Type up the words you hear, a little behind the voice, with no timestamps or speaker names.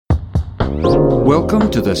Welcome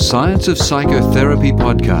to the Science of Psychotherapy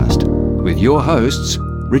podcast with your hosts,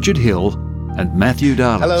 Richard Hill and Matthew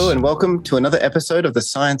Darlitz. Hello and welcome to another episode of the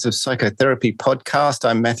Science of Psychotherapy podcast.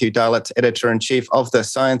 I'm Matthew Darlitz, Editor-in-Chief of the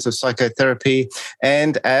Science of Psychotherapy.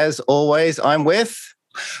 And as always, I'm with...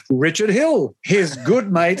 Richard Hill, his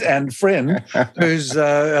good mate and friend, who's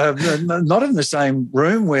not in the same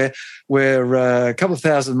room. We're a couple of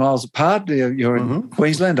thousand miles apart. You're in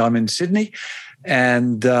Queensland, I'm in Sydney.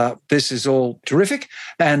 And this is all terrific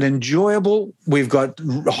and enjoyable. We've got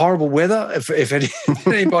horrible weather. If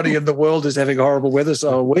anybody in the world is having horrible weather,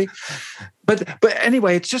 so are we. But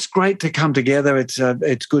anyway, it's just great to come together. It's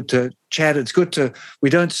good to chat. It's good to, we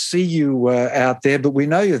don't see you out there, but we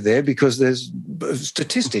know you're there because there's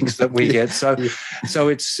statistics that we get. So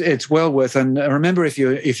it's well worth. And remember, if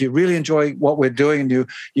you really enjoy what we're doing and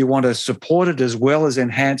you want to support it as well as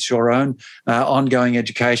enhance your own ongoing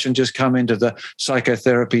education, just come into the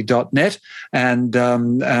psychotherapy.net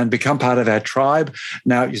and become part of our tribe.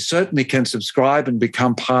 Now, you certainly can subscribe and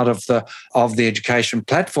become part of the education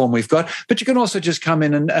platform we've got, but you can also just come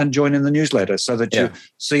in and join in the newsletter so that you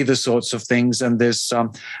see the sorts of things, and there's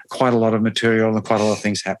quite a lot of material and quite a lot of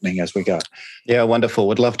things happening as we go. Yeah, wonderful.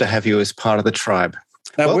 Would love to have you as part of the tribe.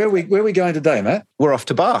 Now, where are we going today, Matt? We're off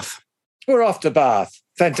to Bath. We're off to Bath.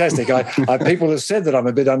 Fantastic. People have said that I'm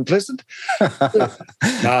a bit unpleasant. Over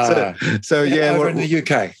in the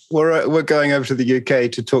UK. We're going over to the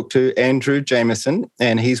UK to talk to Andrew Jamieson,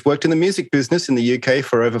 and he's worked in the music business in the UK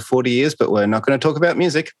for over 40 years, but we're not going to talk about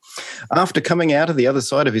music. After coming out of the other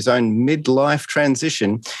side of his own midlife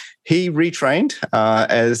transition, he retrained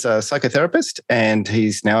as a psychotherapist, and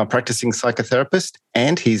he's now a practicing psychotherapist,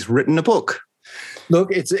 and he's written a book.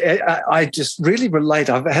 Look, I just really relate.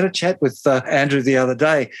 I've had a chat with Andrew the other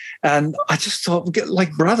day, and I just thought,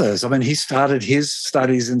 like brothers. I mean, he started his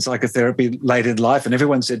studies in psychotherapy late in life, and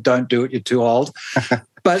everyone said, don't do it, you're too old.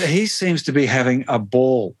 But he seems to be having a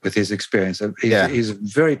ball with his experience. He's a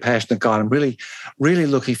very passionate guy. I'm really, really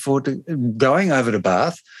looking forward to going over to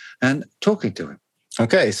Bath and talking to him.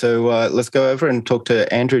 Okay, so let's go over and talk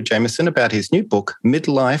to Andrew Jamieson about his new book,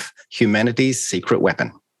 Midlife, Humanity's Secret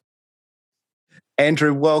Weapon.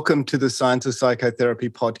 Andrew, welcome to the Science of Psychotherapy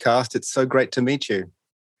podcast. It's so great to meet you.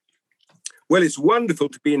 Well, it's wonderful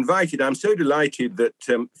to be invited. I'm so delighted that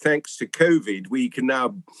thanks to COVID, we can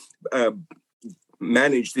now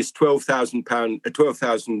manage this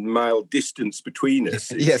 12,000-mile distance between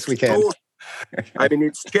us. Yes, we can. I mean,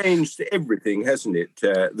 it's changed everything, hasn't it?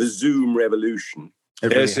 The Zoom revolution.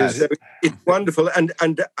 Yes, so it's wonderful, and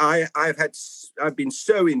I've been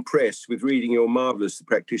so impressed with reading your marvelous The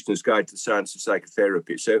Practitioner's Guide to the Science of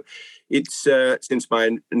Psychotherapy. So it's since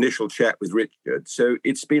my initial chat with Richard. So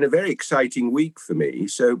it's been a very exciting week for me.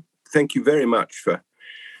 So thank you very much for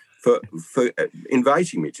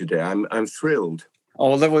inviting me today. I'm thrilled.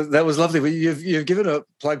 Oh, that was lovely. You've given a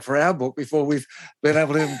plug for our book before we've been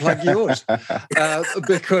able to even plug yours.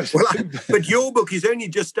 But your book is only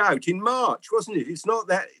just out in March, wasn't it? It's not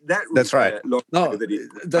that. That's right.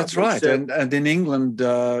 That's right. So, and in England,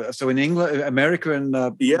 America in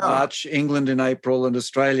March, England in April, and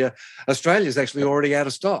Australia's actually already out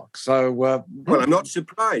of stock. So, well, I'm not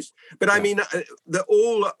surprised. But I mean,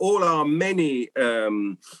 all our many.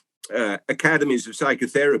 Academies of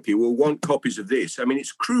psychotherapy will want copies of this. I mean,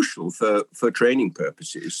 it's crucial for training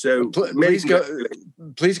purposes. So please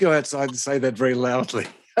go outside and say that very loudly.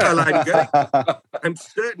 Well, I'm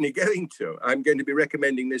certainly going to. I'm going to be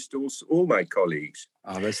recommending this to all my colleagues.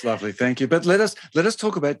 Oh, that's lovely. Thank you. But let us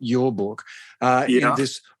talk about your book in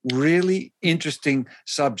this really interesting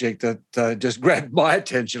subject that just grabbed my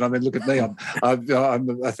attention. I mean, look at me. I'm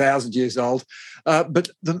 1,000 years old. But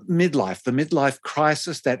the midlife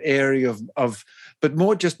crisis, that area of but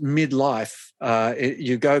more just midlife.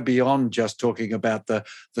 You go beyond just talking about the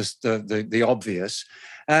obvious,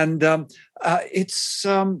 and I'm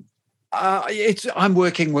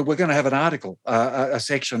working. We're going to have an article, a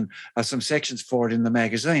section, some sections for it in the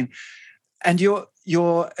magazine, and your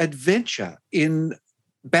adventure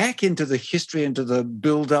back into the history, into the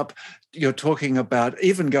build-up. You're talking about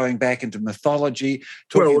even going back into mythology.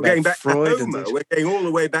 We're going back Freud to Homer. We're going all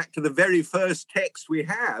the way back to the very first text we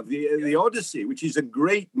have, the Odyssey, which is a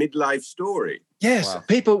great midlife story. Yes, wow.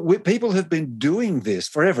 People have been doing this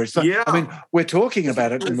forever. So, I mean, we're talking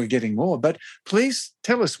about it and we're getting more. But please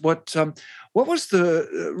tell us what was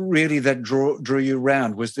really that drew you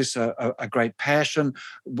around? Was this a great passion?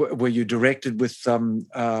 Were you directed with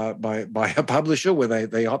by a publisher? Were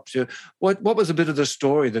they opt you? What was a bit of the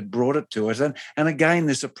story that brought it to us? And again,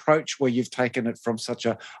 this approach where you've taken it from such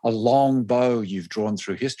a long bow you've drawn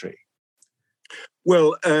through history.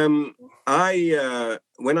 Well, when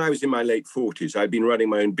I was in my late 40s, I'd been running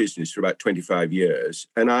my own business for about 25 years,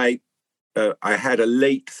 and I had a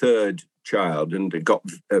late third child, and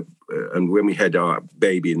and when we had our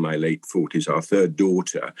baby in my late 40s, our third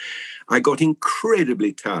daughter, I got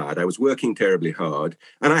incredibly tired. I was working terribly hard,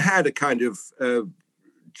 and I had a kind of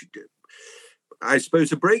I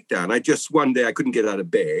suppose a breakdown. One day I couldn't get out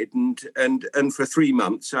of bed, and for 3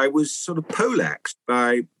 months I was sort of polaxed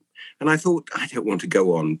by. And I thought, I don't want to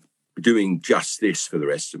go on doing just this for the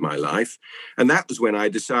rest of my life. And that was when I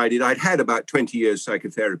decided I'd had about 20 years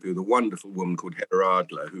psychotherapy with a wonderful woman called Hella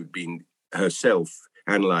Adler, who'd been herself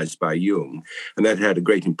analysed by Jung. And that had a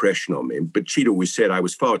great impression on me. But she'd always said I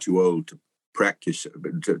was far too old to practice,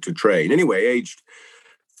 to train. Anyway, aged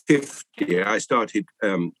 50, I started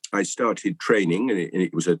training, and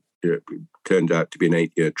it was turned out to be an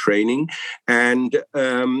 8-year training. And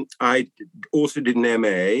I also did an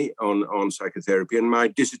MA on psychotherapy, and my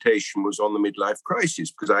dissertation was on the midlife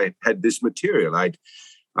crisis, because I had this material. I'd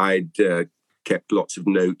kept lots of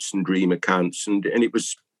notes and dream accounts, and it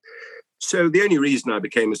was so the only reason I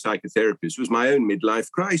became a psychotherapist was my own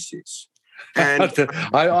midlife crisis. And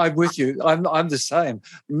I'm with you. I'm the same.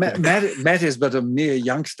 Matt is but a mere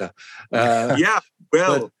youngster. Yeah.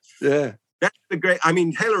 Yeah. That's the great. I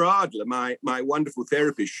mean, Hella Adler, my wonderful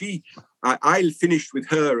therapist. I finished with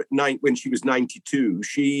her at when she was 92.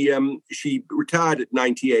 She retired at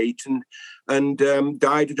 98 and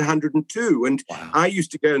died at 102. And wow. I used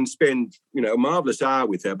to go and spend a marvelous hour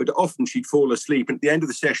with her, but often she'd fall asleep. And at the end of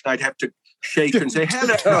the session, I'd have to shake her and say,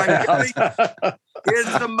 "Hello,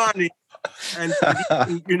 here's the money." And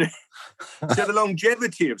so the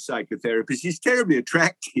longevity of psychotherapy is terribly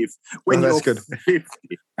attractive when you're 50,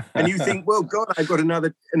 and you think, well, God, I've got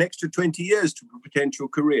an extra 20 years to a potential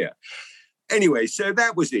career. Anyway, so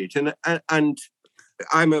that was it, and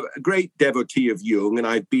I'm a great devotee of Jung, and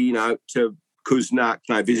I've been out to Kuznach,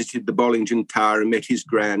 and I visited the Bollingen Tower and met his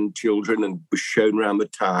grandchildren and was shown around the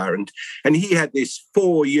tower. And he had this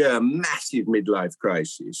 4-year massive midlife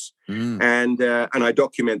crisis. And I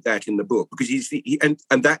document that in the book, because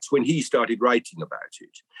and that's when he started writing about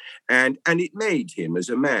it. And it made him as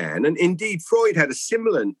a man. And indeed, Freud had a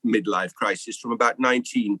similar midlife crisis from about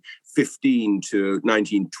 1915 to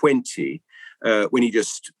 1920, when he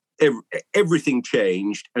everything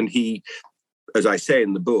changed, and he, as I say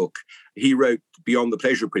in the book, he wrote Beyond the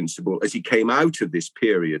Pleasure Principle as he came out of this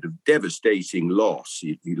period of devastating loss.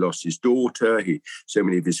 He lost his daughter. So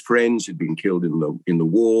many of his friends had been killed in the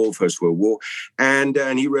war, First World War, and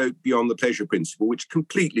he wrote Beyond the Pleasure Principle, which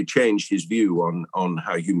completely changed his view on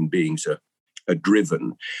how human beings are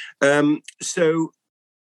driven. And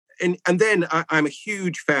then I'm a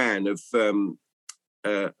huge fan of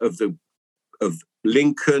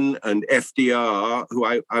Lincoln and FDR, who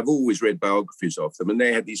I've always read biographies of them, and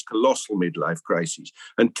they had these colossal midlife crises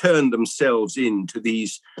and turned themselves into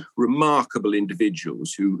these remarkable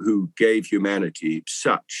individuals who gave humanity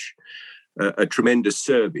such a tremendous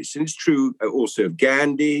service. And it's true also of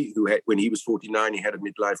Gandhi, who when he was 49, he had a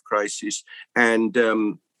midlife crisis, and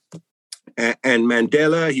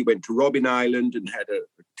Mandela, he went to Robben Island and had a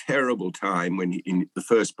terrible time in the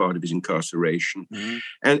first part of his incarceration.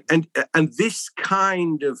 And this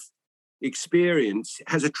kind of experience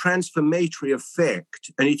has a transformatory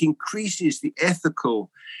effect, and it increases the ethical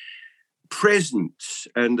presence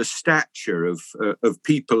and the stature of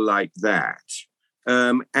people like that.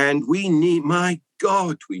 And we need, my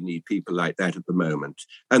God, we need people like that at the moment.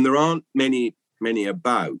 And there aren't many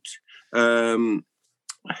about.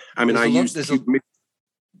 I mean,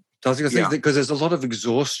 because there's a lot of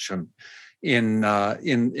exhaustion in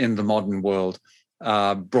the modern world,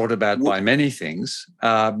 brought about by many things,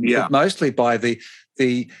 but mostly by the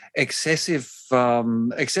excessive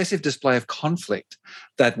display of conflict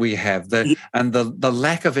that we have, and the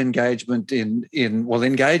lack of engagement in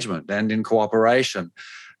engagement and in cooperation.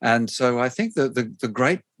 And so I think that the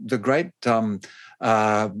great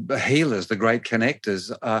healers, the great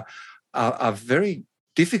connectors, are very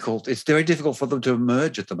difficult. It's very difficult for them to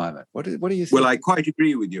emerge at the moment. What do you think? Well, I quite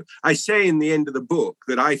agree with you. I say in the end of the book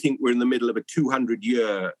that I think we're in the middle of a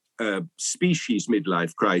 200-year species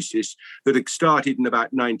midlife crisis that had started in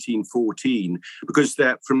about 1914, because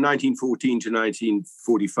that from 1914 to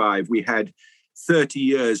 1945, we had 30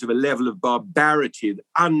 years of a level of barbarity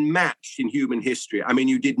unmatched in human history. I mean,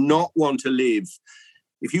 you did not want to live.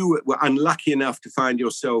 If you were unlucky enough to find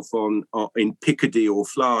yourself in Picardy or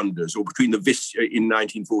Flanders, or between the Vistula in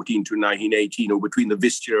 1914 to 1918, or between the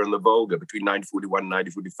Vistula and the Volga between 1941 and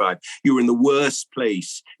 1945, you were in the worst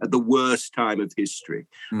place at the worst time of history.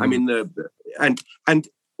 I mean, and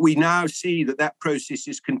we now see that process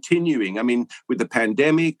is continuing. I mean, with the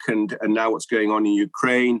pandemic and now what's going on in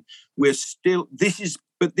Ukraine, this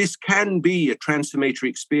can be a transformatory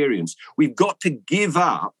experience. We've got to give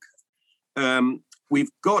up.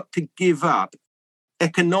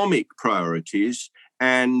 Economic priorities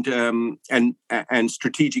and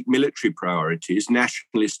strategic military priorities,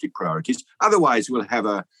 nationalistic priorities. Otherwise, we'll have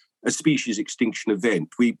a species extinction event.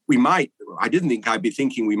 We might. I didn't think I'd be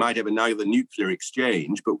thinking we might have another nuclear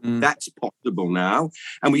exchange, but that's possible now.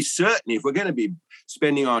 And we certainly, if we're going to be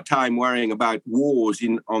spending our time worrying about wars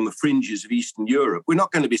on the fringes of Eastern Europe, we're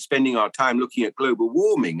not going to be spending our time looking at global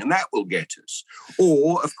warming, and that will get us.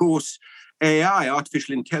 Or, of course, AI,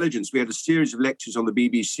 artificial intelligence. We had a series of lectures on the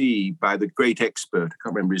BBC by the great expert, I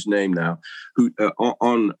can't remember his name now, who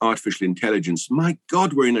on artificial intelligence. My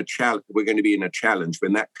God, we're going to be in a challenge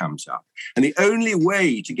when that comes up. And the only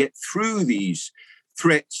way to get through these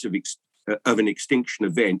threats of an extinction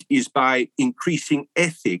event is by increasing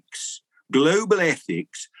ethics, global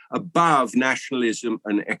ethics, above nationalism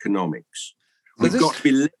and economics. We've got to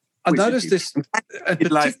be. I noticed this.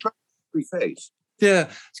 Midlife we face. Yeah,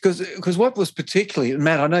 because what was particularly,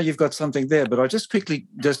 Matt, I know you've got something there, but I just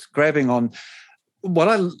grabbing on what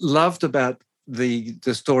I loved about the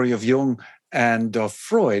story of Jung and of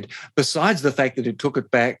Freud, besides the fact that it took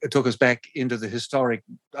us back into the historic,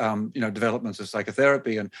 developments of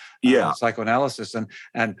psychotherapy and psychoanalysis,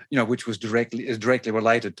 and which is directly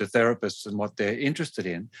related to therapists and what they're interested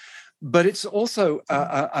in. But it's also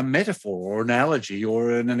a metaphor or analogy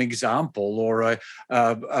or an example or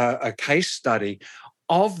a case study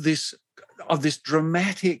of this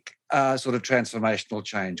dramatic sort of transformational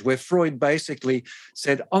change, where Freud basically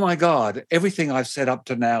said, "Oh my God, everything I've said up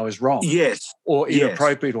to now is wrong, or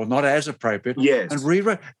inappropriate, or not as appropriate," and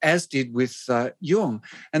rewrote, as did with Jung.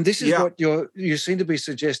 And this is what you seem to be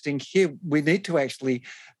suggesting here. We need to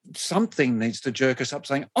something needs to jerk us up,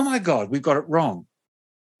 saying, "Oh my God, we've got it wrong."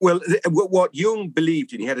 Well, what Jung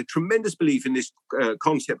believed in, he had a tremendous belief in this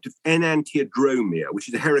concept of enantiodromia, which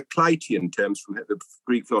is a Heraclitean term from the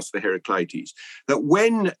Greek philosopher Heraclitus, that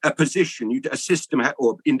when a system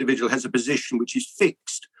or individual has a position which is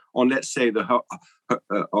fixed on, let's say,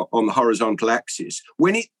 on the horizontal axis,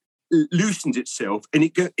 when it loosens itself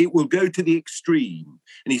and it will go to the extreme.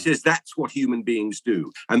 And he says that's what human beings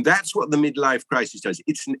do. And that's what the midlife crisis does.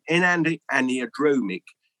 It's an enantiodromic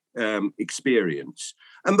experience,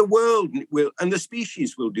 and the world will, and the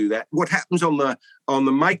species will do that. What happens on the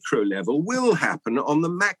micro level will happen on the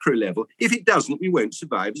macro level. If it doesn't, we won't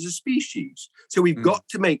survive as a species. So we've got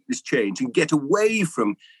to make this change and get away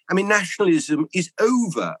from. I mean, nationalism is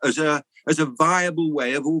over as a viable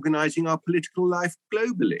way of organizing our political life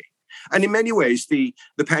globally. And in many ways, the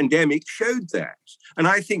pandemic showed that. And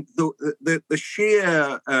I think the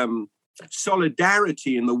sheer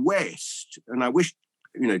solidarity in the West, and I wish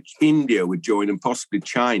India would join and possibly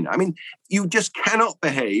China. I mean, you just cannot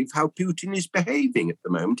behave how Putin is behaving at the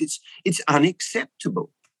moment. It's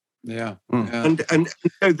unacceptable. Yeah. And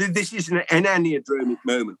so this is an enantiodromic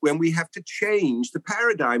moment when we have to change the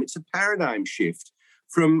paradigm. It's a paradigm shift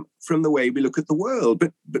from the way we look at the world.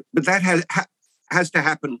 But that has to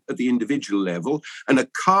happen at the individual level, and a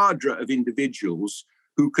cadre of individuals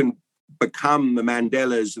who can become the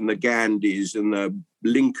Mandelas and the Gandhis and the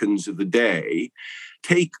Lincolns of the day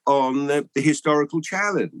take on the historical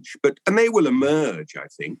challenge, and they will emerge, I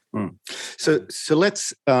think. So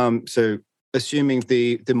let's assuming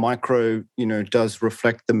the micro does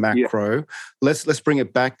reflect the macro, let's bring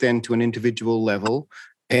it back then to an individual level,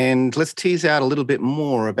 and let's tease out a little bit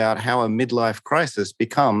more about how a midlife crisis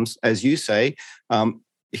becomes, as you say,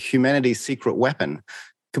 humanity's secret weapon.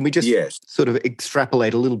 Can we just sort of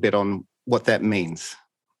extrapolate a little bit on what that means?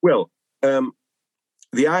 Well,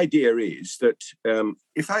 the idea is that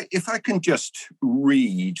if I can just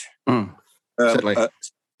read something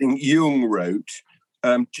Jung wrote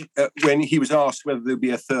when he was asked whether there'd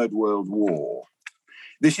be a third world war.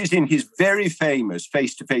 This is in his very famous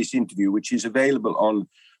face-to-face interview, which is available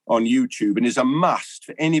on YouTube and is a must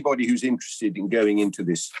for anybody who's interested in going into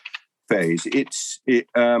this phase.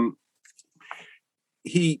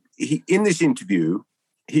 He in this interview,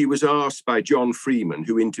 he was asked by John Freeman,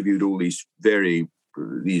 who interviewed all these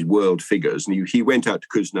world figures, and he went out to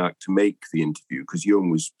Kuznets to make the interview because Jung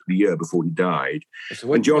was the year before he died.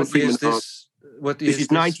 So and John Freeman asked, this is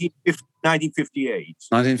 1958.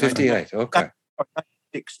 1958, okay.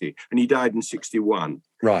 60, and he died in 61.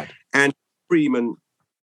 Right. And Freeman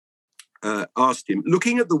asked him,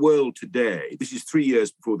 looking at the world today, this is 3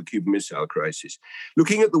 years before the Cuban Missile Crisis,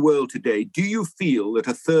 looking at the world today, do you feel that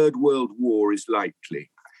a third world war is likely?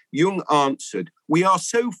 Jung answered, We are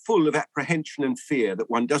so full of apprehension and fear that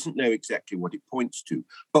one doesn't know exactly what it points to.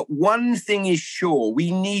 But one thing is sure,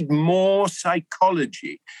 we need more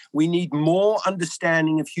psychology. We need more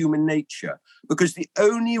understanding of human nature, because the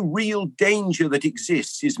only real danger that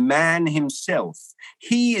exists is man himself.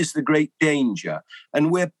 He is the great danger,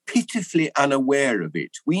 and we're pitifully unaware of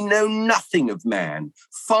it. We know nothing of man,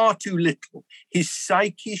 far too little. His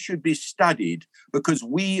psyche should be studied, because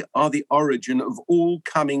we are the origin of all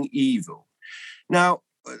coming evil. Now,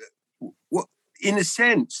 in a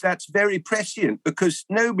sense, that's very prescient, because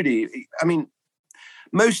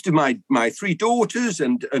most of my three daughters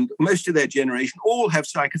and most of their generation all have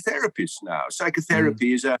psychotherapists now.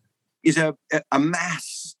 Psychotherapy is a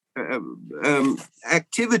mass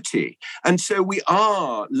activity. And so we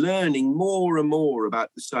are learning more and more about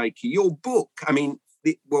the psyche. Your book,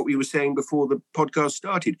 what we were saying before the podcast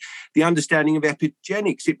started, the understanding of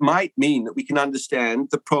epigenetics, it might mean that we can understand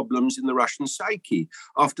the problems in the Russian psyche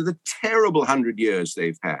after the terrible 100 years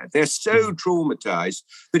they've had. They're so traumatized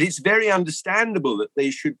that it's very understandable that they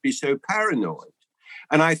should be so paranoid.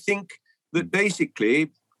 And I think that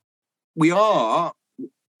basically we are,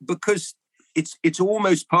 because it's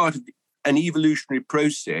almost part of an evolutionary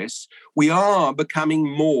process, we are becoming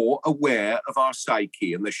more aware of our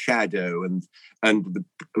psyche and the shadow and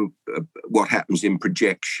what happens in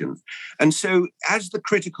projection. And so as the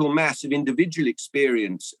critical mass of individual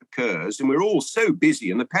experience occurs, and we're all so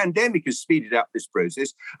busy, and the pandemic has speeded up this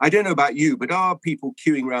process. I don't know about you, but are people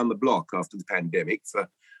queuing around the block after the pandemic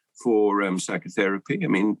for psychotherapy?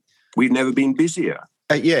 We've never been busier.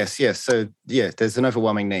 Yes. So, there's an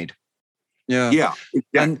overwhelming need. Yeah,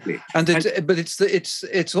 exactly. But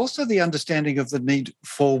it's also the understanding of the need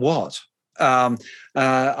for what. I've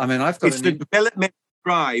got the development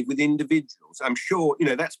drive with individuals. I'm sure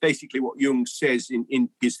that's basically what Jung says in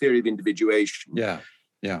his theory of individuation. Yeah.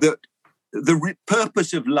 That the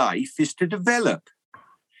purpose of life is to develop.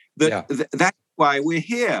 That's why we're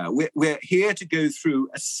here. We're here to go through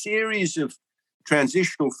a series of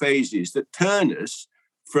transitional phases that turn us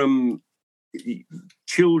from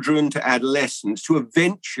children to adolescents to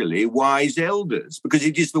eventually wise elders, because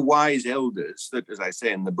it is the wise elders that, as I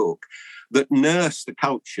say in the book, that nurse the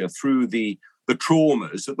culture through the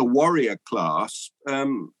traumas that the warrior class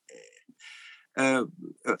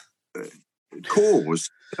cause.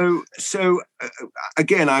 So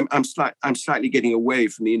again, I'm slightly getting away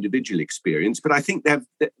from the individual experience, but I think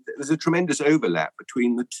there's a tremendous overlap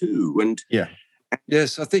between the two. And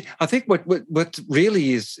yes, I think what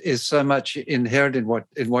really is so much inherent in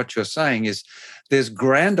what you're saying is there's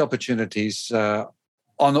grand opportunities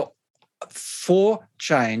for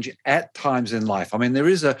change at times in life. There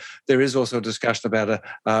is also a discussion about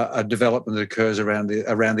a development that occurs around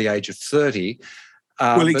the age of 30.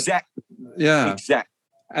 Exactly. Yeah, exactly.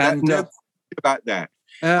 And no about that.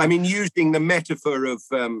 Using the metaphor of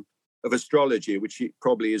astrology, which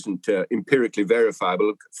probably isn't empirically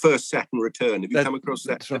verifiable. First Saturn return. Have you come across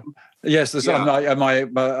that? Right. Yes, I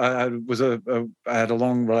had a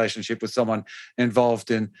long relationship with someone involved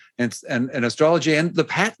in astrology, and the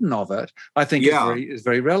pattern of it, I think, is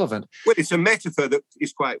very relevant. Well, it's a metaphor that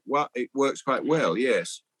is it works quite well.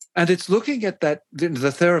 Yes. And it's looking at that,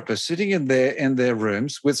 the therapist sitting in their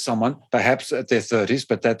rooms with someone, perhaps at their 30s,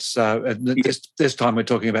 but that's this time we're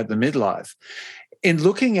talking about the midlife, in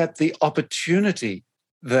looking at the opportunity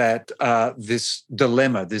that this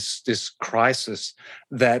dilemma, this crisis,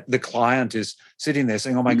 that the client is sitting there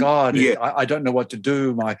saying, "Oh my God, I don't know what to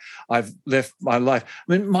do. I've left my life."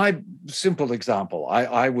 My simple example: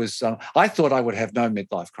 I thought I would have no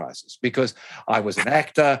midlife crisis because I was an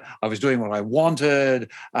actor. I was doing what I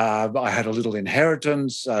wanted. I had a little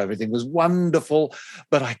inheritance. Everything was wonderful.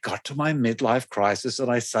 But I got to my midlife crisis,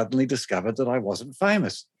 and I suddenly discovered that I wasn't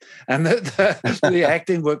famous, and that the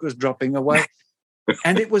acting work was dropping away.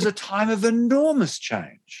 And it was a time of enormous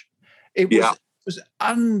change. It was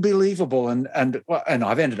unbelievable, and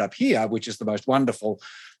I've ended up here, which is the most wonderful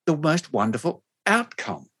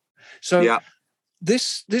outcome. So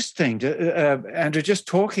this thing, Andrew, just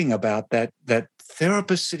talking about that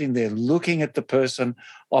therapist sitting there looking at the person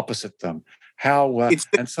opposite them, it's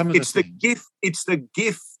the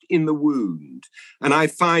gift in the wound. And I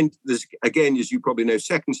find this, again, as you probably know,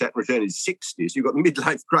 second Saturn return is 60s. You've got the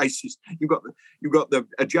midlife crisis. You've got the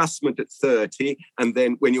adjustment at 30. And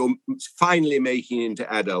then when you're finally making it into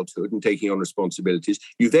adulthood and taking on responsibilities,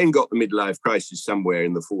 you've then got the midlife crisis somewhere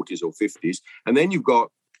in the 40s or 50s. And then you've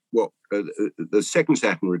got the second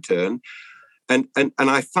Saturn return. And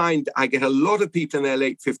I find I get a lot of people in their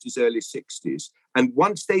late 50s, early 60s. And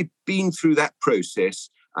once they've been through that process,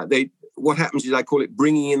 what happens is I call it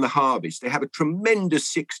bringing in the harvest. They have a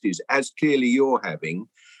tremendous 60s, as clearly you're having,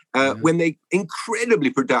 when they're incredibly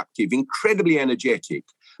productive, incredibly energetic,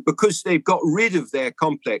 because they've got rid of their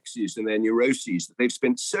complexes and their neuroses that they've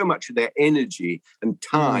spent so much of their energy and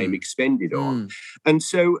time expended on. And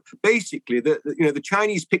so basically, the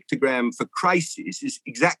Chinese pictogram for crisis is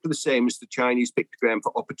exactly the same as the Chinese pictogram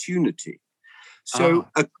for opportunity. So,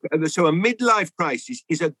 a midlife crisis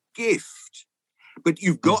is a gift, but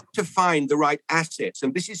you've got to find the right assets.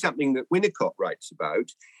 And this is something that Winnicott writes about.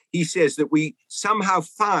 He says that we somehow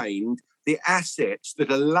find the assets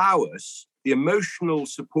that allow us, the emotional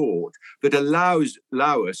support that allow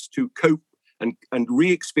us to cope and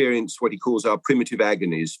re-experience what he calls our primitive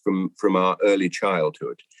agonies from our early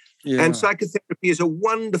childhood. Yeah. And psychotherapy is a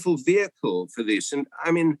wonderful vehicle for this. And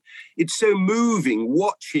I mean, it's so moving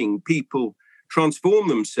watching people transform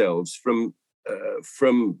themselves from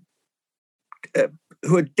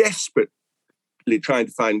who are desperately trying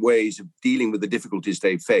to find ways of dealing with the difficulties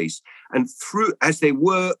they face. And as they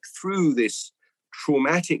work through this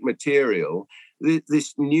traumatic material,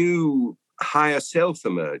 this new higher self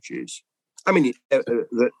emerges. I mean,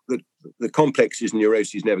 the complexes and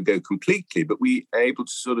neuroses never go completely, but we are able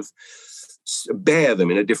to sort of bear them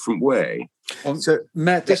in a different way. So,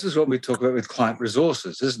 Matt, this is what we talk about with client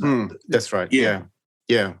resources, isn't it? That's right. Yeah.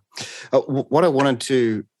 What I wanted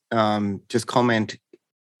to just comment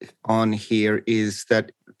on here is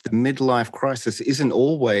that the midlife crisis isn't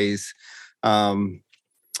always,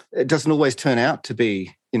 it doesn't always turn out to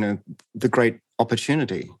be, the great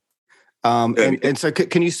opportunity. And so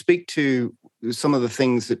can you speak to some of the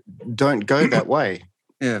things that don't go that way?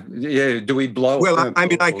 Yeah. Do we blow? Well, I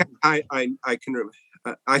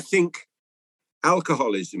think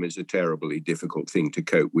alcoholism is a terribly difficult thing to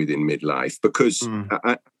cope with in midlife because,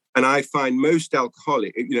 and I find most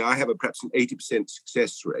alcoholic, I have perhaps an 80%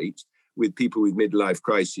 success rate with people with midlife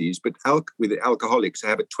crises, but with alcoholics, I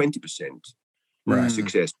have a 20%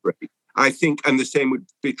 success rate. I think, and the same would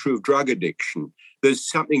be true of drug addiction. There's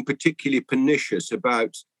something particularly pernicious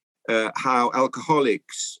about how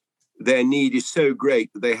alcoholics, their need is so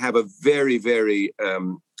great that they have a very, very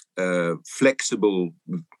flexible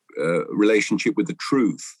relationship with the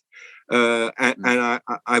truth. And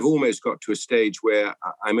I've almost got to a stage where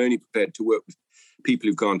I'm only prepared to work with people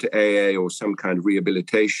who've gone to AA or some kind of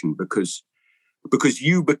rehabilitation because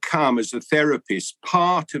you become, as a therapist,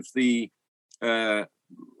 part of the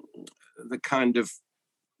kind of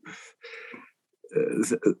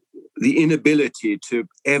the inability to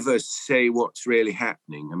ever say what's really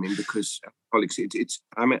happening. I mean, because alcoholics,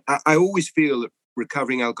 I always feel that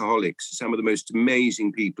recovering alcoholics are some of the most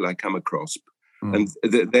amazing people I come across. And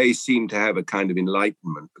they seem to have a kind of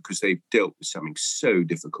enlightenment because they've dealt with something so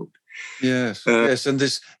difficult. Yes. And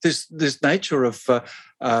this nature of,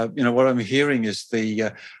 what I'm hearing is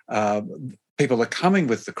the people are coming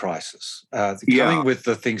with the crisis, coming with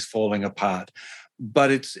the things falling apart.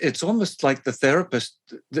 But it's almost like the therapist,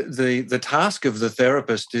 the task of the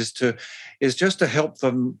therapist is just to help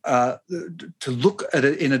them to look at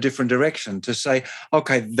it in a different direction, to say,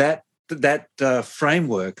 okay, that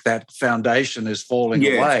framework, that foundation is falling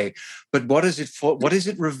away, but what is it for? What is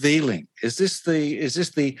it revealing? Is this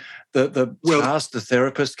the task the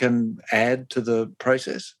therapist can add to the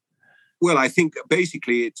process? Well, I think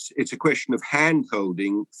basically it's a question of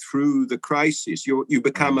hand-holding through the crisis. You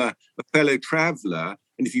become a fellow traveller,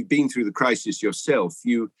 and if you've been through the crisis yourself,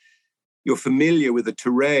 you're familiar with the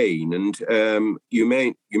terrain, and you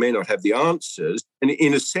may not have the answers. And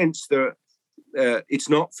in a sense, it's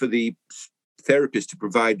not for the therapist to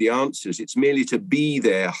provide the answers. It's merely to be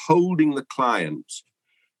there, holding the client.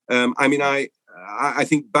 I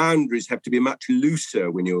think boundaries have to be much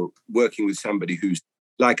looser when you're working with somebody who's,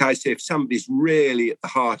 like I say, if somebody's really at the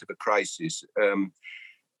heart of a crisis, and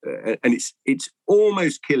it's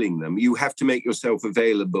almost killing them, you have to make yourself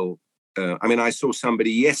available. I saw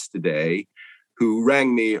somebody yesterday who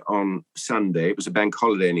rang me on Sunday. It was a bank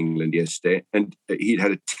holiday in England yesterday, and he'd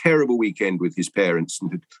had a terrible weekend with his parents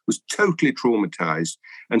and was totally traumatized.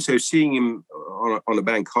 And so seeing him on a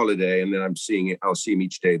bank holiday, and then I'll see him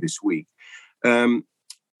each day this week.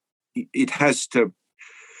 It has to.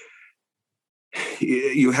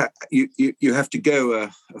 You have to go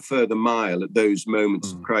a further mile at those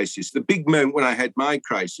moments of crisis. The big moment when I had my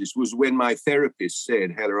crisis was when my therapist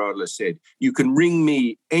said, Hella Adler said, "You can ring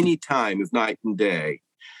me any time of night and day."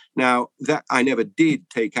 Now, that I never did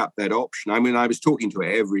take up that option. I mean, I was talking to her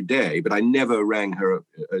every day, but I never rang her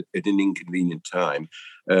at an inconvenient time.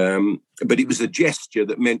 But it was a gesture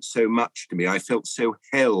that meant so much to me. I felt so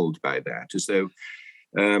held by that, as though,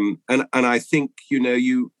 and I think,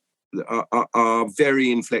 our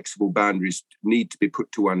very inflexible boundaries need to be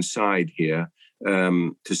put to one side here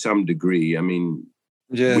to some degree. I mean,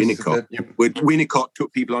 yes, Winnicott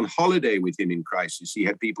took people on holiday with him in crisis. He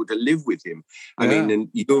had people to live with him. I mean, and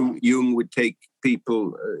Jung would take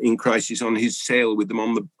people in crisis on his sail with them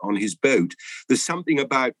on his boat. There's something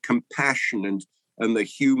about compassion and the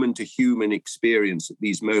human-to-human experience at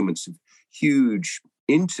these moments of huge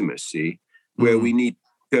intimacy where we need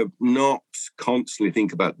to not constantly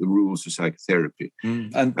think about the rules of psychotherapy.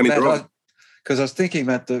 And I mean, because I was thinking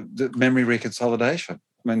about the memory reconsolidation.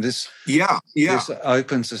 I mean, this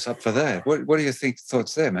opens us up for that. What do you think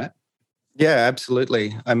thoughts there, Matt? Yeah,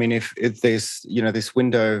 absolutely. I mean, if there's this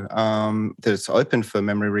window that's open for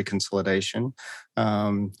memory reconsolidation,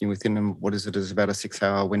 within what is it? Is about a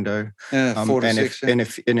 6-hour window. 4 to 6. And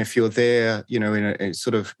if you're there, in a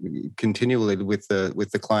sort of continually with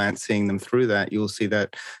the client, seeing them through that, you'll see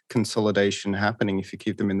that consolidation happening if you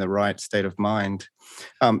keep them in the right state of mind.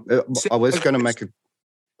 I was going to make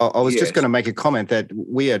just going to make a comment that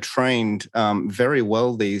we are trained very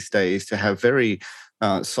well these days to have very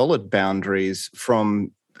solid boundaries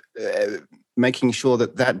from making sure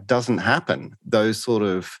that doesn't happen, those sort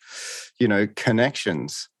of,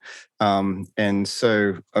 connections. And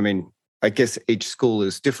so, I mean, I guess each school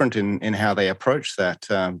is different in how they approach that.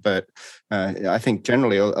 But I think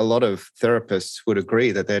generally a lot of therapists would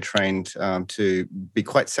agree that they're trained to be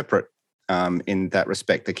quite separate in that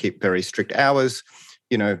respect. They keep very strict hours,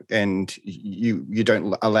 and you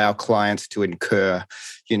don't allow clients to incur,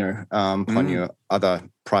 upon your other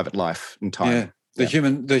private life and time. Yeah.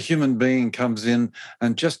 The human being comes in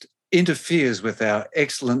and just interferes with our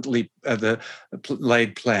excellently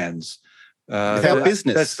laid plans. Our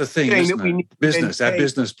business. That's the thing, isn't it? Our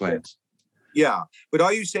business plans. Yeah, but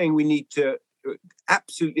are you saying we need to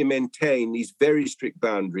absolutely maintain these very strict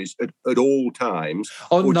boundaries at all times?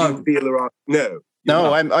 Oh, or no. Do you feel there are...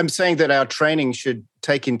 No, I'm saying that our training should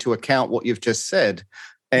take into account what you've just said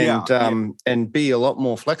and be a lot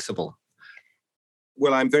more flexible.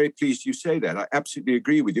 Well, I'm very pleased you say that. I absolutely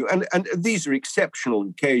agree with you. And these are exceptional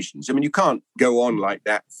occasions. I mean, you can't go on like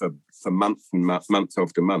that for month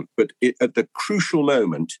after month. But at the crucial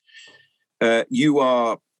moment, you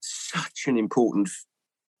are such an important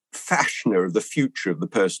fashioner of the future of the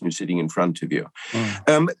person who's sitting in front of you.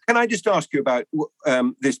 Can I just ask you about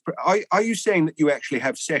this? Are you saying that you actually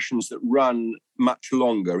have sessions that run much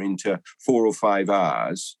longer into 4 or 5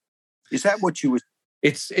 hours? Is that what you were?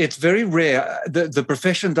 It's very rare. The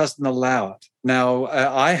profession doesn't allow it. Now,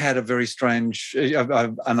 I had a very strange,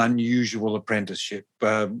 an unusual apprenticeship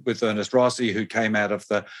with Ernest Rossi, who came out of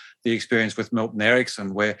the experience with Milton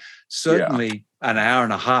Erickson, where certainly an hour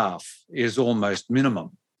and a half is almost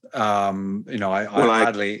minimum. I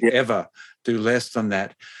hardly ever do less than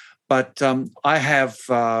that. But I have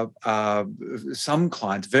some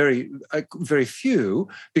clients, very, very few,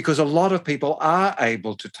 because a lot of people are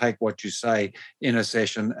able to take what you say in a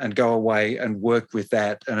session and go away and work with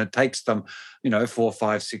that. And it takes them, 4,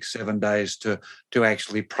 5, 6, 7 days to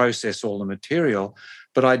actually process all the material.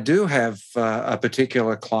 But I do have a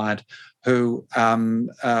particular client who,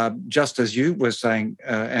 just as you were saying,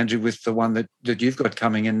 Andrew, with the one that you've got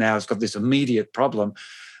coming in now, has got this immediate problem,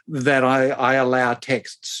 that I allow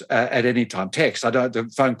texts at any time. Text,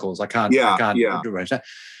 the phone calls, I can't arrange that.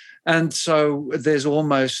 And so there's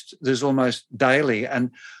almost daily.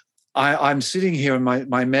 And I'm sitting here in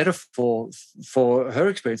my metaphor for her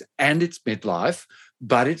experience, and it's midlife,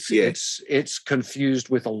 but it's confused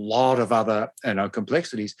with a lot of other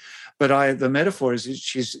complexities. But the metaphor is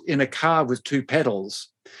she's in a car with 2 pedals,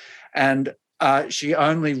 and she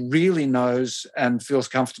only really knows and feels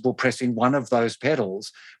comfortable pressing one of those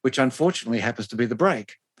pedals, which unfortunately happens to be the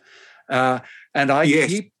brake. And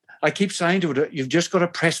I keep saying to her, "You've just got to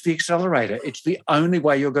press the accelerator. It's the only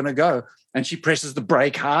way you're going to go." And she presses the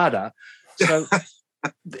brake harder. So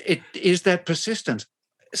it is that persistence.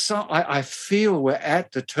 So I feel we're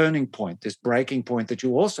at the turning point, this breaking point that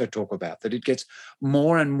you also talk about, that it gets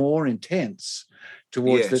more and more intense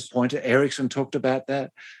towards this point. Erickson talked about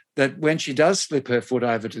that when she does slip her foot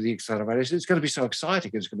over to the accelerator, it's going to be so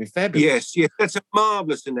exciting. It's going to be fabulous. Yes, that's a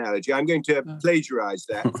marvelous analogy. I'm going to plagiarize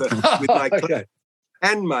that with my class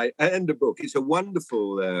and the book. It's a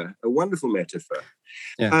wonderful metaphor.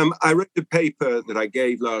 Yeah. I wrote a paper that I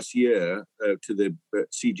gave last year to the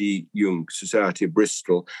C.G. Jung Society of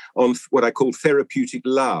Bristol on what I call therapeutic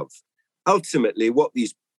love. Ultimately, what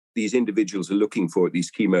these individuals are looking for at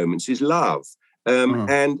these key moments is love,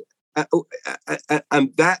 and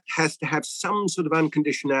that has to have some sort of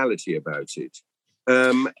unconditionality about it.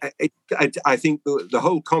 I think the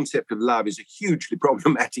whole concept of love is a hugely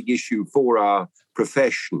problematic issue for our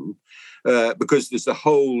profession because there's the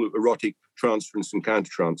whole erotic transference and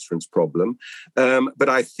countertransference problem. But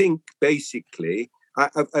I think basically,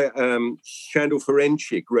 Shandor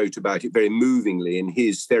Ferencik wrote about it very movingly in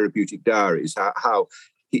his therapeutic diaries, how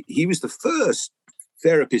he was the first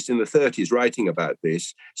therapist in the 30s writing about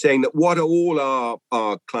this, saying that what all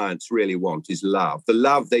our clients really want is love, the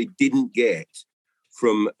love they didn't get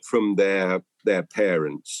from their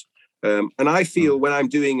parents. And I feel when I'm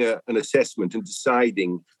doing an assessment and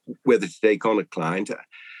deciding whether to take on a client,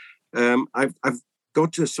 I've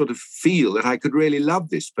got to sort of feel that I could really love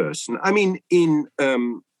this person. I mean,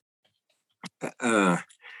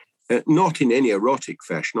 not in any erotic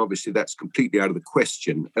fashion. Obviously, that's completely out of the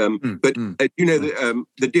question. But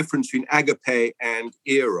the difference between agape and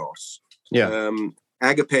eros. Yeah.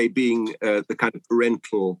 Agape being the kind of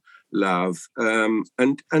parental love, and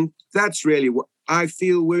that's really what I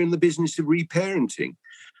feel we're in the business of reparenting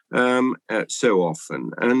so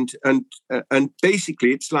often, and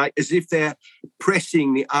basically it's like as if they're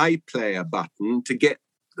pressing the iPlayer button to get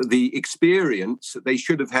the experience that they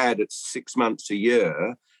should have had at 6 months, a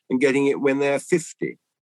year, and getting it when they're 50.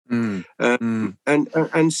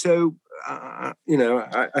 And so I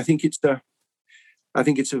think it's a.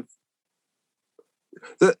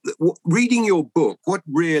 Reading your book, what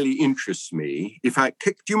really interests me, do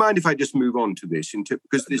you mind if I just move on to this,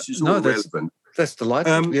 because this is all relevant? That's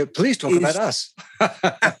delightful. Please talk about us.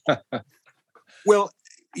 Well,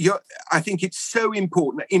 I think it's so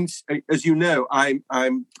important. As you know, I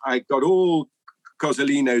got all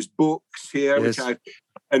Cozzolino's books here, yes. Which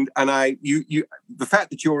the fact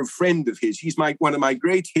that you're a friend of his, he's one of my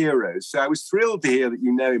great heroes. So I was thrilled to hear that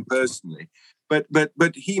you know him personally. But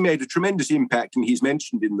he made a tremendous impact, and he's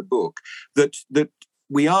mentioned in the book that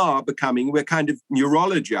we're kind of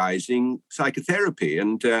neurologizing psychotherapy,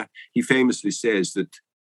 and he famously says that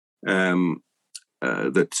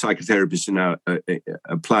that psychotherapists are now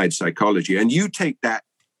applied psychology, and you take that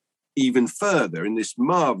even further in this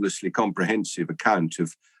marvelously comprehensive account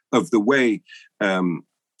of the way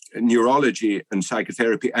neurology and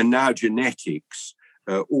psychotherapy and now genetics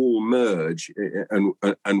all merge, and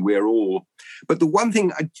we're all. But the one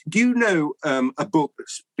thing, do you know a book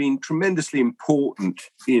that's been tremendously important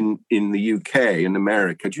in the UK and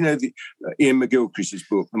America? Do you know Ian McGilchrist's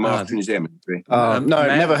book, The Master in His Emissary? No,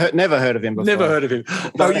 never heard of him before. Never heard of him.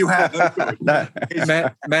 No, you have. No.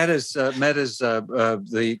 Matt is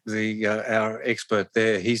our expert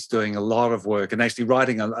there. He's doing a lot of work and actually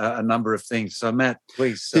writing a number of things. So Matt,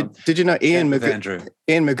 please. Did you know Ian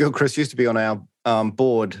McGilchrist used to be on our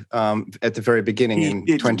board at the very beginning in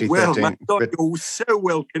 2013. Well, my God, you're so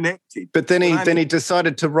well connected. But then he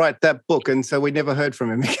decided to write that book, and so we never heard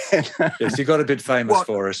from him again. Yes, he got a bit famous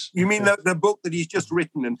for us. You mean the book that he's just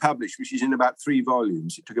written and published, which is in about 3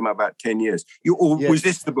 volumes? It took him about 10 years. Was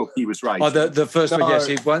this the book he was writing? Oh, the first one, yes.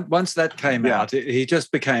 Once that came out, he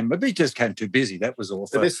just came too busy. That was all.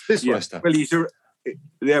 This was stuff. Well,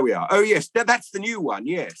 there we are. Oh, yes, that's the new one.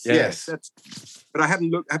 Yes. But I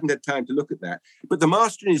haven't had time to look at that. But The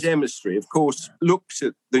Master in His Emissary, of course, looks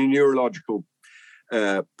at the neurological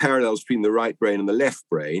parallels between the right brain and the left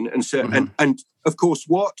brain, and so and of course,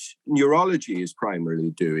 what neurology is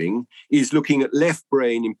primarily doing is looking at left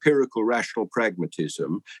brain empirical rational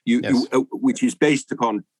pragmatism, which is based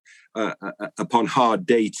upon hard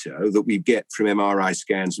data that we get from MRI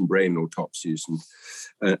scans and brain autopsies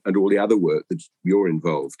and all the other work that you're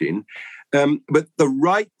involved in. But the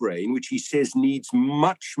right brain, which he says needs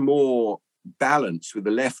much more balance with the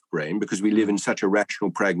left brain because we live in such a rational,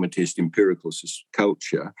 pragmatist, empirical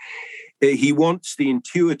culture, he wants the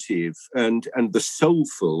intuitive and the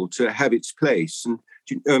soulful to have its place.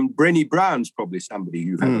 And Brené Brown's probably somebody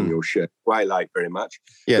you have on your show, who I like very much.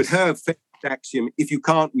 Yes. But her famous axiom, if you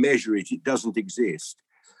can't measure it, it doesn't exist.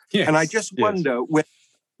 Yes. And I just wonder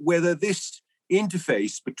whether this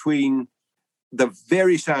interface between the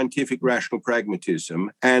very scientific rational pragmatism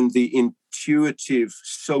and the intuitive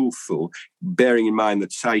soulful, bearing in mind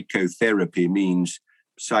that psychotherapy means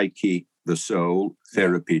psyche, the soul,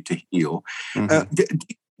 therapy to heal. Do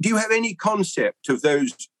you have any concept of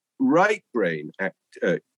those right brain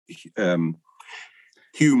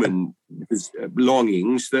human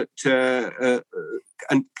longings that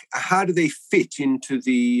and how do they fit into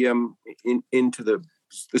the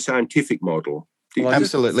scientific model? Well,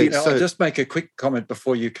 absolutely. I'll just make a quick comment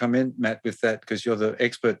before you come in, Matt, with that, because you're the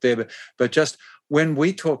expert there. But just when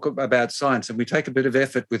we talk about science, and we take a bit of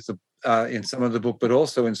effort with in some of the book, but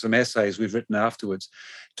also in some essays we've written afterwards,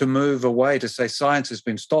 to move away to say science has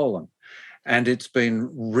been stolen. and it's been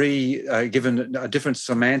given a different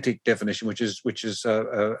semantic definition, which is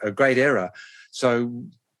a great error. So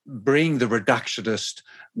bring the reductionist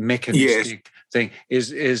mechanistic thing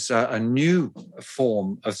is a new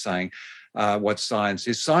form of saying what science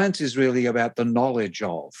is. Science is really about the knowledge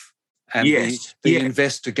of and the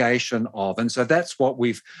investigation of, and so that's what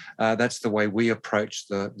that's the way we approach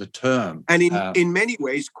the term. And in many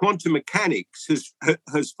ways, quantum mechanics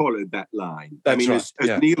has followed that line. That's right.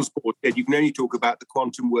 As Niels Bohr said, you can only talk about the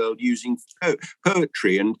quantum world using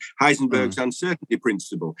poetry and Heisenberg's uncertainty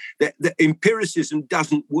principle. The empiricism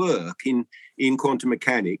doesn't work in quantum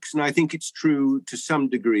mechanics, and I think it's true to some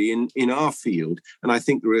degree in our field. And I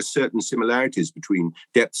think there are certain similarities between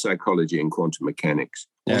depth psychology and quantum mechanics.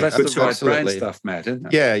 Well, that's the right brain stuff, Matt,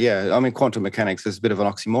 isn't it? Yeah. I mean, quantum mechanics is a bit of an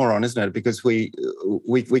oxymoron, isn't it? Because we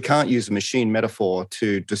can't use a machine metaphor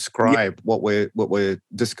to describe what we're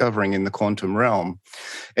discovering in the quantum realm.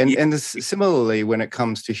 And similarly, when it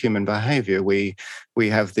comes to human behavior, we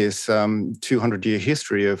have this 200-year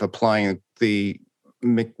history of applying the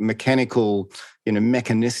mechanical,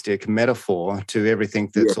 mechanistic metaphor to everything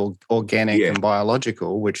that's organic and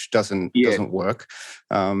biological, which doesn't work.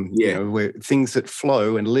 Where things that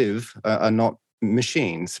flow and live are not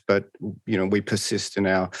machines, but we persist in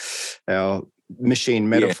our machine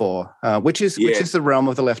metaphor, which is the realm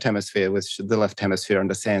of the left hemisphere, which the left hemisphere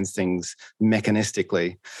understands things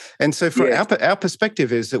mechanistically. And so for our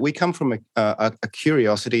perspective is that we come from a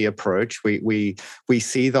curiosity approach. We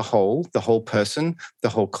see the whole person, the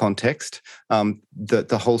whole context,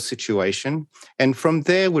 the whole situation. And from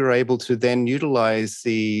there, we're able to then utilize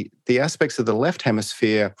the aspects of the left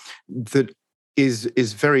hemisphere that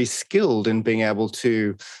is very skilled in being able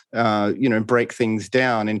to, break things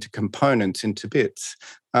down into components, into bits.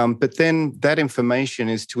 But then that information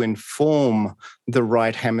is to inform the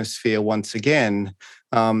right hemisphere once again,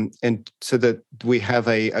 and so that we have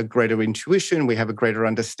a greater intuition, we have a greater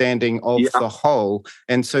understanding of the whole.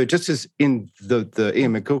 And so just as in the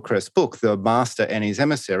Ian McGilchrist book, The Master and His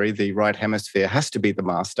Emissary, the right hemisphere has to be the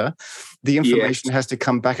master. The information has to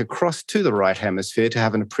come back across to the right hemisphere to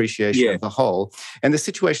have an appreciation of the whole. And the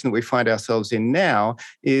situation that we find ourselves in now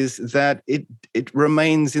is that it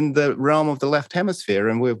remains in the realm of the left hemisphere,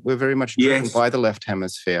 and we're very much driven by the left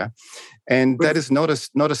hemisphere. And that is not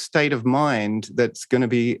a state of mind that's going to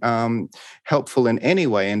be helpful in any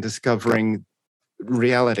way in discovering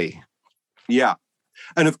reality. Yeah.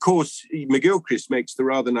 And of course, McGilchrist makes the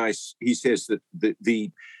rather nice, he says that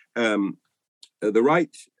the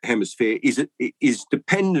right hemisphere is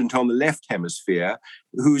dependent on the left hemisphere,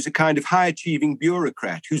 who's a kind of high-achieving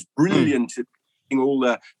bureaucrat, who's brilliant at getting all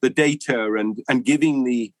the data and giving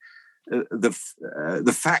the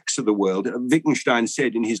facts of the world. Wittgenstein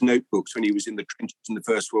said in his notebooks when he was in the trenches in the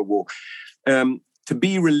First World War, to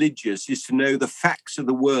be religious is to know the facts of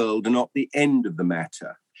the world and not the end of the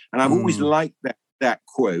matter. And I've always liked that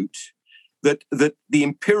quote, that the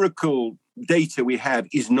empirical data we have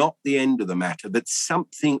is not the end of the matter, that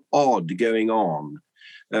something odd going on.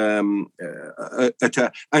 And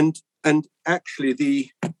actually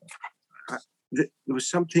there was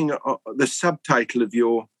something, the subtitle of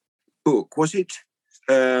your book, was it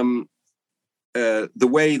the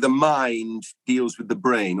way the mind deals with the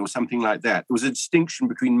brain, or something like that? There was a distinction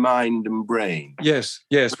between mind and brain. Yes,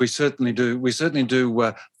 we certainly do. We certainly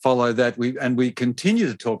do follow that. We continue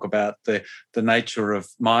to talk about the nature of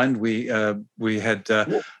mind. We had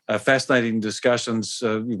fascinating discussions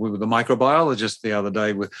with the microbiologist the other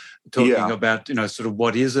day, with talking about sort of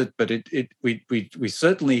what is it, but we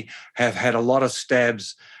certainly have had a lot of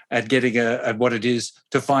stabs at getting at what it is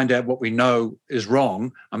to find out what we know is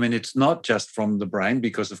wrong. I mean, it's not just from the brain,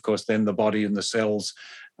 because, of course, then the body and the cells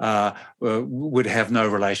would have no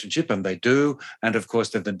relationship, and they do. And, of course,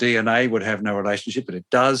 then the DNA would have no relationship, but it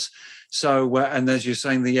does. So, and as you're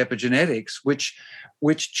saying, the epigenetics, which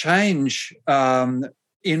change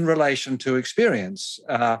in relation to experience.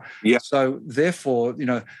 So, therefore,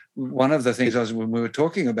 one of the things when we were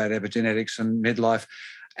talking about epigenetics and midlife,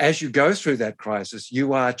 as you go through that crisis,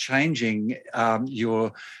 you are changing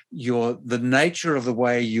the nature of the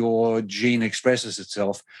way your gene expresses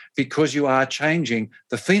itself, because you are changing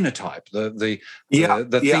the phenotype, the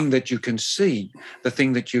thing that you can see, the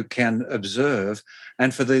thing that you can observe.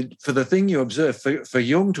 And for the thing you observe, for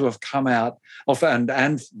Jung to have come out, but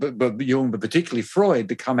Jung, but particularly Freud,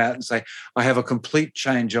 to come out and say, I have a complete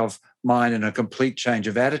change of mind and a complete change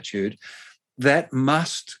of attitude, that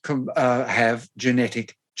must have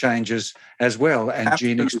genetic changes as well, and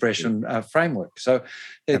Absolutely. Gene expression framework. So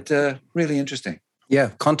it's really interesting.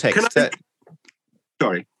 Yeah, context.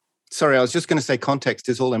 Sorry. Sorry, I was just going to say context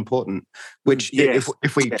is all important, which Yes.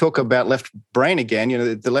 if we talk about left brain again,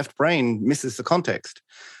 the left brain misses the context.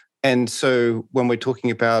 And so when we're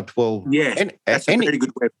talking about, yes, that's a very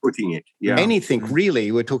good way of putting it. Yeah. Anything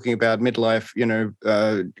really, we're talking about midlife,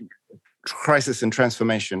 crisis and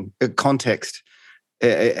transformation. Context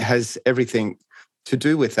has everything to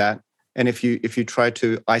do with that. And if you try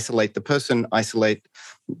to isolate the person, I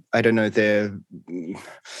don't know, their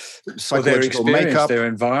psychological their makeup, their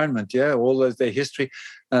environment, all of their history,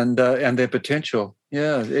 and their potential.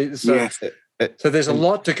 Yeah. Yes. So there's a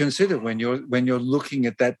lot to consider when you're looking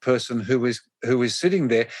at that person who is sitting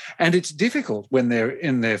there, and it's difficult when they're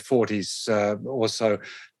in their 40s or so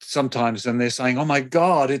sometimes, and they're saying, "Oh my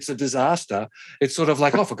God, it's a disaster." It's sort of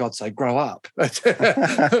like, "Oh, for God's sake, grow up."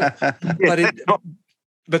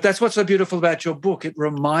 But that's what's so beautiful about your book. It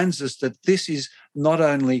reminds us that this is not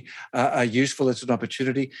only useful, it's an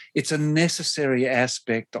opportunity, it's a necessary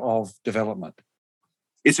aspect of development.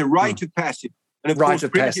 It's a rite of passage. And of course,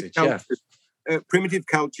 primitive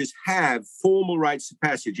cultures have formal rites of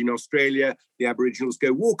passage. In Australia, the Aboriginals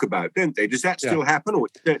go walkabout, don't they? Does that still happen? Or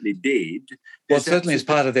it certainly did. Certainly as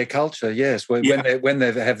part of their culture, yes. When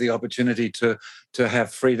they have the opportunity to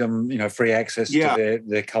have freedom, free access to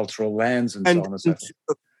their cultural lands and so on and so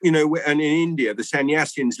forth. And in India, the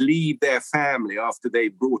sannyasins leave their family after they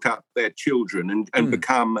brought up their children and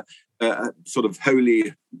become sort of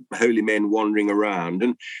holy men wandering around.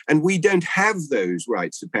 And we don't have those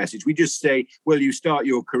rites of passage. We just say, well, you start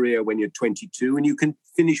your career when you're 22 and you can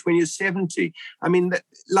finish when you're 70. I mean,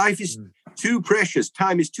 life is too precious.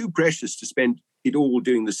 Time is too precious to spend it all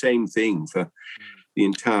doing the same thing for the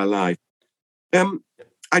entire life.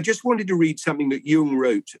 I just wanted to read something that Jung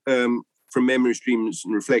wrote from Memory Streams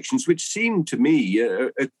and Reflections, which seemed to me a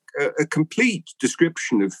complete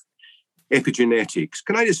description of epigenetics.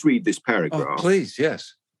 Can I just read this paragraph? Oh, please,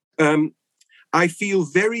 yes. I feel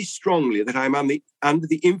very strongly that I'm under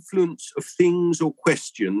the influence of things or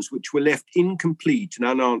questions which were left incomplete and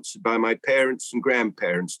unanswered by my parents and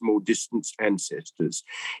grandparents, more distant ancestors.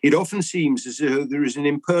 It often seems as though there is an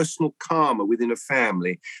impersonal karma within a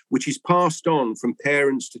family which is passed on from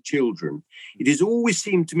parents to children. It has always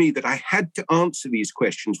seemed to me that I had to answer these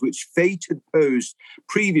questions which fate had posed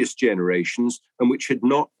previous generations and which had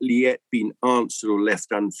not yet been answered or left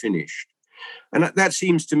unfinished. And that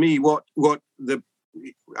seems to me how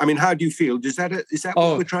do you feel? Is that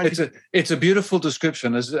what we're trying to do? It's a beautiful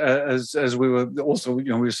description, as we were also,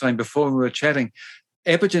 we were saying before when we were chatting.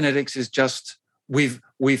 Epigenetics is just we've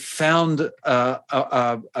found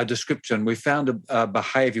a description, we found a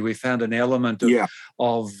behavior, we found an element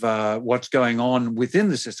of what's going on within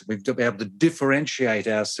the system. We've been able to differentiate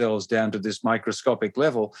ourselves down to this microscopic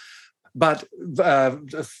level. But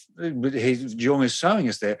Jung is showing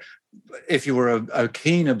us there, if you were a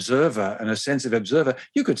keen observer and a sensitive observer,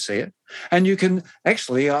 you could see it. And you can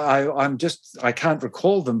actually, I can't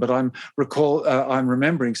recall them, but I'm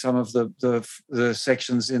remembering some of the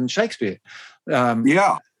sections in Shakespeare. And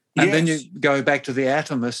then you go back to the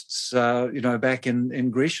atomists, back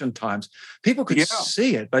in Grecian times. People could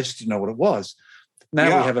see it, they just didn't know what it was.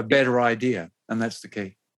 Now we have a better idea, and that's the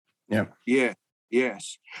key. Yeah. Yeah.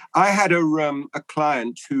 Yes. I had a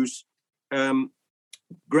client whose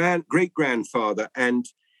great-grandfather and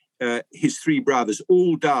his three brothers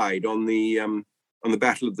all died on the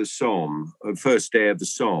Battle of the Somme, first day of the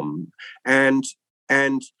Somme, and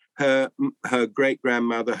her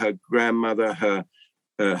great-grandmother, her grandmother,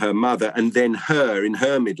 her mother, and then her in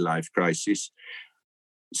her midlife crisis,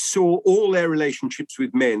 saw all their relationships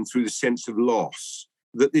with men through the sense of loss.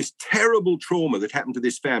 That this terrible trauma that happened to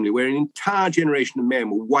this family, where an entire generation of men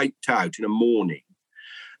were wiped out in a morning,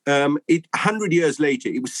 100 years later,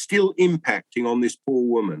 it was still impacting on this poor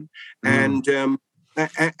woman. And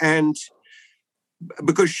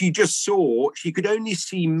because she could only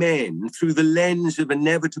see men through the lens of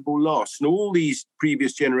inevitable loss. And all these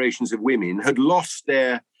previous generations of women had lost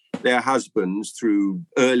their husbands through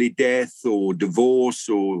early death or divorce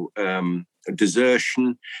or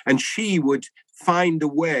desertion. And she would find a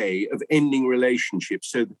way of ending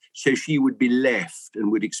relationships so she would be left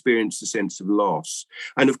and would experience a sense of loss.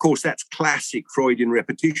 And of course, that's classic Freudian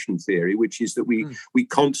repetition theory, which is that we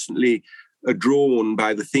constantly are drawn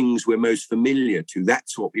by the things we're most familiar to.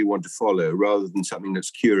 That's what we want to follow, rather than something that's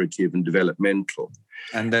curative and developmental.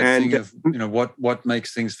 And that thing of what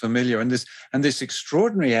makes things familiar, and this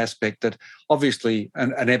extraordinary aspect that obviously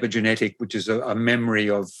an epigenetic, which is a memory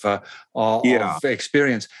of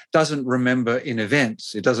experience, doesn't remember in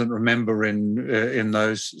events. It doesn't remember in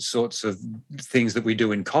those sorts of things that we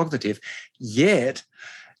do in cognitive. Yet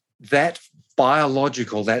that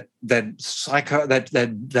biological, that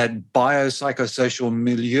biopsychosocial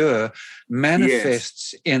milieu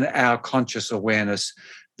manifests in our conscious awareness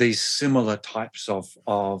these similar types of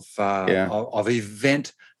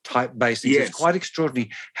event type based things. It's quite extraordinary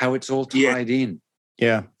how it's all tied in.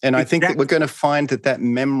 Yeah, and I think that we're going to find that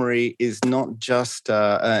memory is not just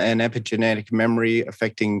an epigenetic memory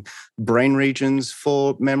affecting brain regions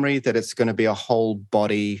for memory, that it's going to be a whole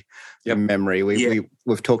body memory.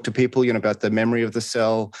 We've talked to people, about the memory of the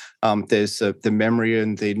cell. There's the memory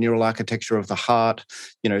and the neural architecture of the heart.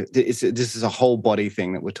 This is a whole body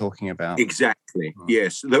thing that we're talking about. Exactly.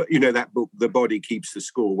 Yes. That book, The Body Keeps the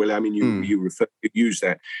Score. Well, I mean, you use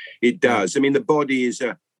that. It does. I mean, the body is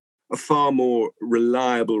a far more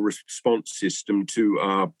reliable response system to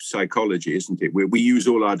our psychology, isn't it? We use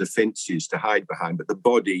all our defenses to hide behind, but the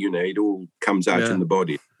body, it all comes out in the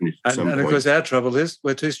body. And of course, our trouble is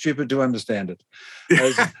we're too stupid to understand it.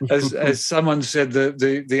 As someone said,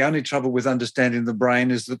 the only trouble with understanding the brain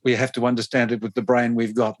is that we have to understand it with the brain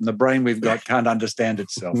we've got, and the brain we've got can't understand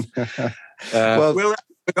itself. But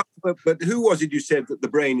who was it who said that the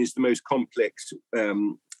brain is the most complex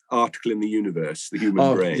article in the universe, the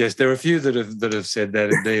human brain? Yes, there are a few that have said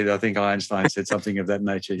that indeed. I think Einstein said something of that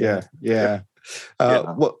nature. Yeah.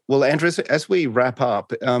 Well, Andrew, as we wrap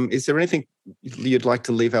up, is there anything you'd like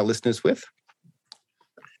to leave our listeners with?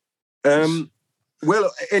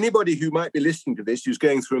 Well, anybody who might be listening to this who's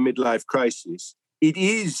going through a midlife crisis, it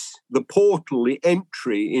is the portal, the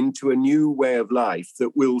entry into a new way of life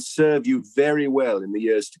that will serve you very well in the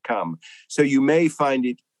years to come. So you may find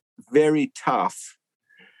it very tough.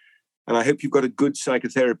 And I hope you've got a good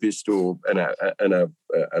psychotherapist and a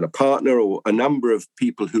partner or a number of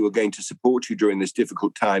people who are going to support you during this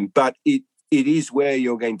difficult time. But it is where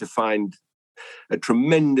you're going to find a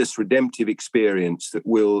tremendous redemptive experience that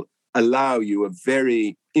will allow you a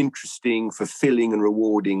very interesting, fulfilling and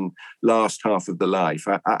rewarding last half of the life.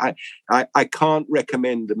 I can't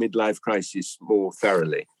recommend a midlife crisis more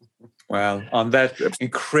thoroughly. Well, on that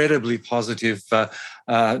incredibly positive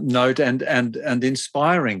note and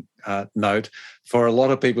inspiring note for a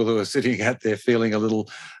lot of people who are sitting out there feeling a little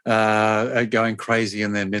going crazy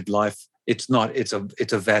in their midlife, it's not. It's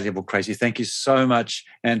a valuable crazy. Thank you so much,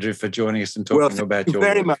 Andrew, for joining us and talking about your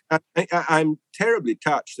very work. Much. I'm terribly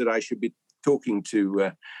touched that I should be talking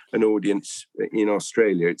to an audience in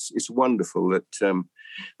Australia. It's wonderful that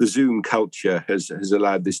the Zoom culture has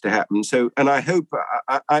allowed this to happen. So, and I hope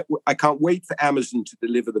I can't wait for Amazon to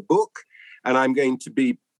deliver the book, and I'm going to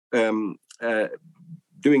be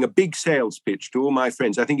doing a big sales pitch to all my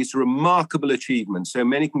friends. I think it's a remarkable achievement. So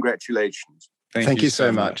many congratulations. Thank you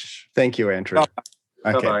so much. Thank you, Andrew.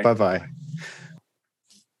 Bye-bye. Okay, bye-bye.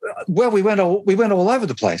 Well, we went all over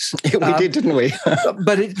the place. We did, didn't we?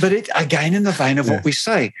 but it again in the vein of what we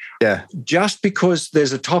say. Yeah. Just because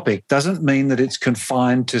there's a topic doesn't mean that it's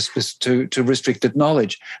confined to restricted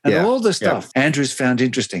knowledge. And all the stuff Andrew's found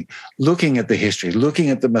interesting, looking at the history, looking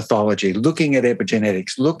at the mythology, looking at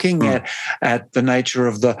epigenetics, looking at the nature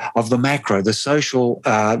of the macro, the social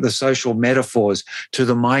metaphors, to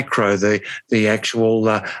the micro, the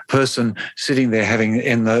actual person sitting there having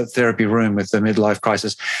in the therapy room with the midlife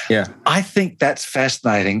crisis. Yeah, I think that's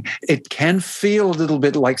fascinating. It can feel a little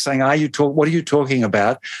bit like saying, what are you talking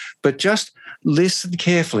about? But just listen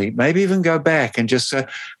carefully, maybe even go back and just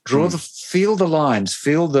feel the lines,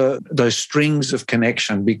 feel those strings of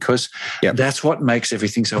connection, because that's what makes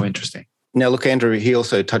everything so interesting. Now, look, Andrew, he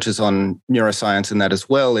also touches on neuroscience and that as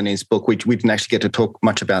well in his book. We didn't actually get to talk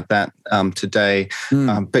much about that today,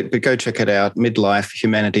 but go check it out, Midlife,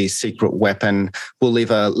 Humanity's Secret Weapon. We'll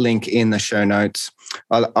leave a link in the show notes.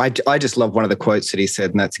 I just love one of the quotes that he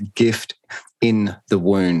said, and that's gift in the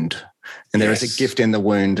wound. And there is a gift in the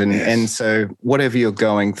wound. And so whatever you're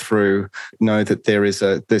going through, know that there's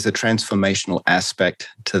a transformational aspect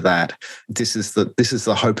to that. This is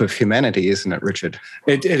the hope of humanity, isn't it, Richard?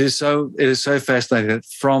 It is so fascinating that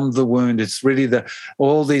from the wound, it's really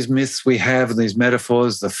all these myths we have and these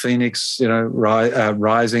metaphors, the phoenix,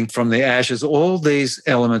 rising from the ashes, all these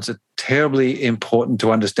elements are terribly important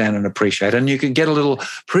to understand and appreciate. And you can get a little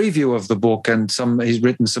preview of the book, and he's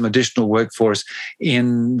written some additional work for us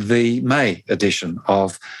in the May edition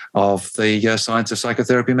of the Science of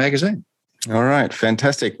Psychotherapy magazine. All right,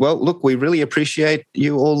 fantastic. Well, look, we really appreciate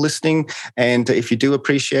you all listening. And if you do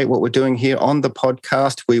appreciate what we're doing here on the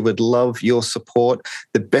podcast, we would love your support.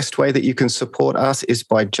 The best way that you can support us is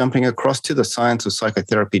by jumping across to the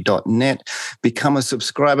scienceofpsychotherapy.net, become a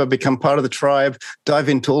subscriber, become part of the tribe, dive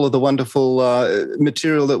into all of the wonderful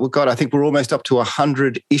material that we've got. I think we're almost up to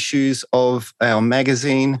 100 issues of our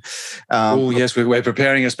magazine. Yes, we're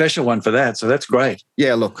preparing a special one for that. So that's great.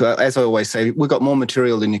 Yeah, look, as I always say, we've got more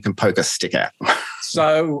material than you can poke a stick at.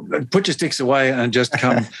 So put your sticks away and just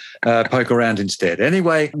come poke around instead.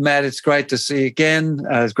 Anyway, Matt, it's great to see you again.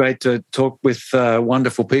 It's great to talk with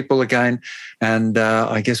wonderful people again. And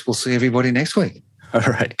I guess we'll see everybody next week. All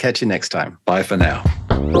right. Catch you next time. Bye for now.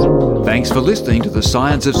 Thanks for listening to the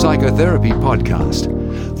Science of Psychotherapy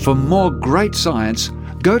podcast. For more great science,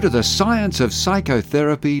 go to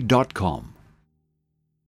thescienceofpsychotherapy.com.